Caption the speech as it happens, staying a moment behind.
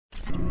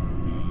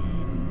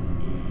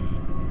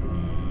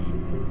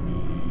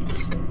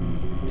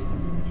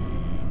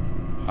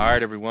All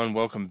right, everyone,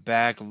 welcome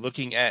back.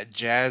 Looking at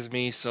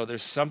JASMY. So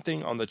there's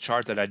something on the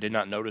chart that I did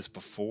not notice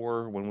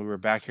before when we were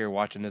back here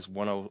watching this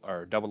 10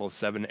 or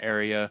 007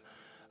 area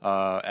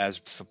as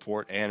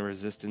support and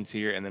resistance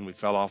here, and then we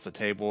fell off the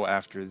table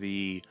after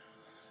the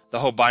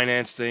whole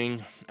Binance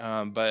thing.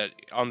 But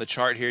on the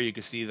chart here, you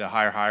can see the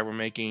higher high we're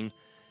making,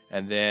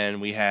 and then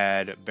we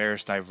had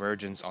bearish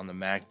divergence on the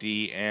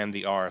MACD and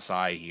the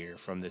RSI here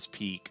from this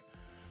peak.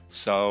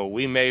 So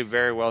we may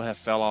very well have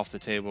fell off the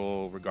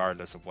table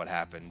regardless of what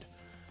happened.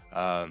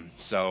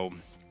 So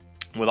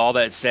with all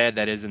that said,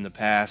 that is in the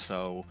past.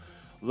 So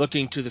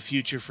looking to the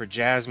future for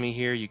JASMY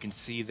here, you can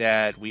see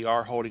that we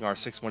are holding our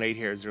 618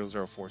 here at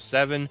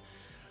 0047.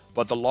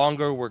 But the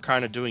longer we're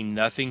kind of doing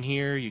nothing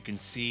here, you can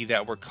see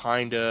that we're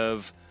kind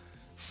of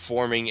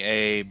forming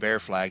a bear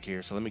flag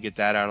here. So let me get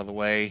that out of the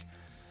way.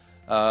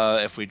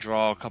 If we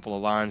draw a couple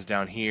of lines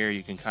down here,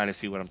 you can kind of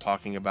see what I'm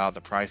talking about.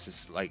 The price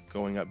is like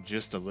going up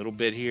just a little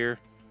bit here.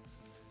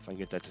 If I can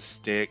get that to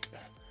stick.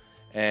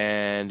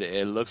 And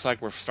it looks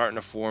like we're starting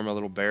to form a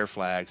little bear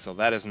flag, so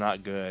that is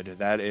not good.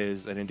 That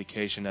is an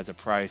indication that the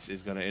price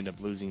is going to end up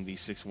losing the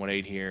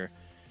 618 here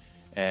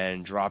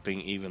and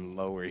dropping even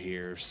lower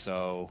here.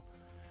 So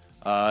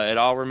it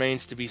all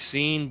remains to be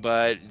seen,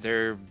 but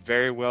there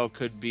very well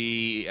could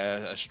be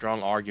a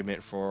strong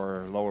argument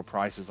for lower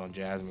prices on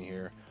JASMY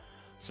here.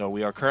 So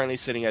we are currently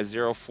sitting at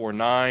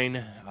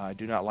 049. I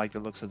do not like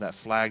the looks of that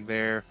flag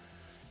there,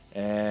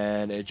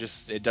 and it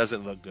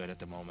doesn't look good at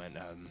the moment.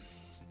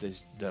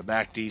 The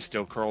MACD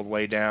still curled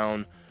way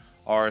down.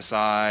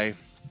 RSI,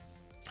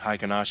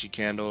 Heikin-Ashi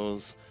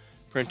candles,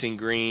 printing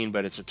green,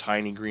 but it's a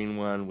tiny green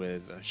one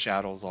with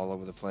shadows all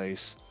over the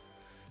place.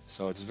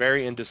 So it's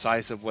very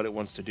indecisive what it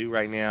wants to do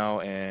right now,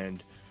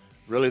 and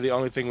really the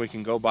only thing we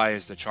can go by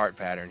is the chart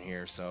pattern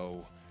here.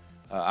 So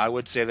I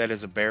would say that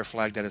is a bear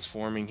flag that is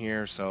forming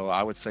here. So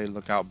I would say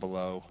look out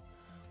below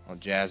on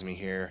JASMY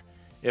here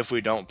if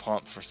we don't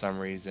pump for some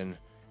reason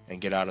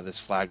and get out of this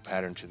flag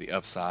pattern to the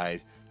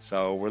upside.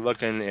 So we're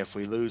looking, if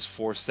we lose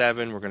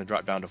 4.7, we're going to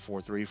drop down to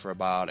 4.3 for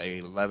about a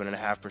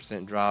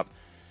 11.5% drop,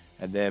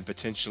 and then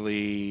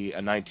potentially a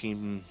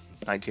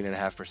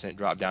 19.5%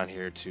 drop down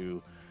here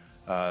to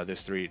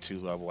this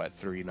 3.2 level at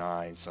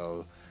 3.9.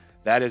 So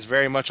that is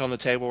very much on the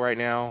table right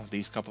now,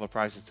 these couple of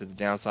prices to the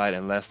downside,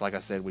 unless, like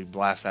I said, we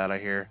blast out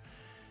of here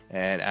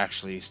and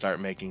actually start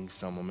making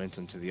some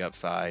momentum to the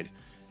upside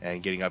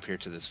and getting up here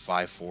to this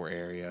 5.4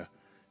 area.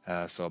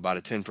 So about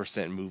a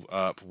 10% move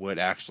up would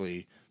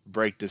actually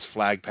break this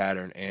flag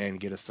pattern and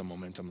get us some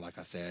momentum, like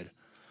I said.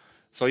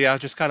 So yeah,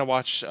 just kind of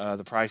watch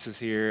the prices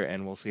here,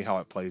 and we'll see how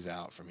it plays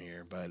out from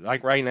here. But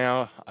like right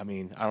now, I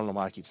mean, I don't know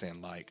why I keep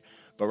saying like,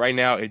 but right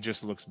now it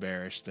just looks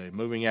bearish. The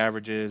moving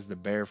averages, the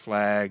bear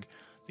flag,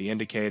 the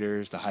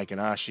indicators, the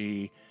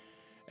Heikin-Ashi,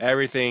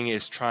 everything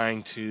is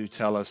trying to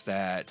tell us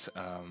that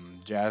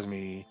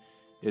JASMY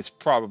is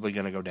probably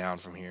going to go down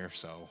from here.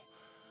 So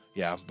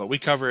yeah, but we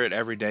cover it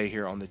every day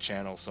here on the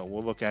channel, so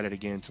we'll look at it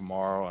again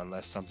tomorrow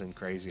unless something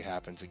crazy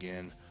happens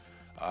again.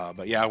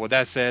 But yeah, with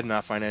that said,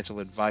 not financial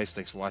advice.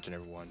 Thanks for watching,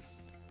 everyone.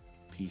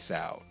 Peace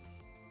out.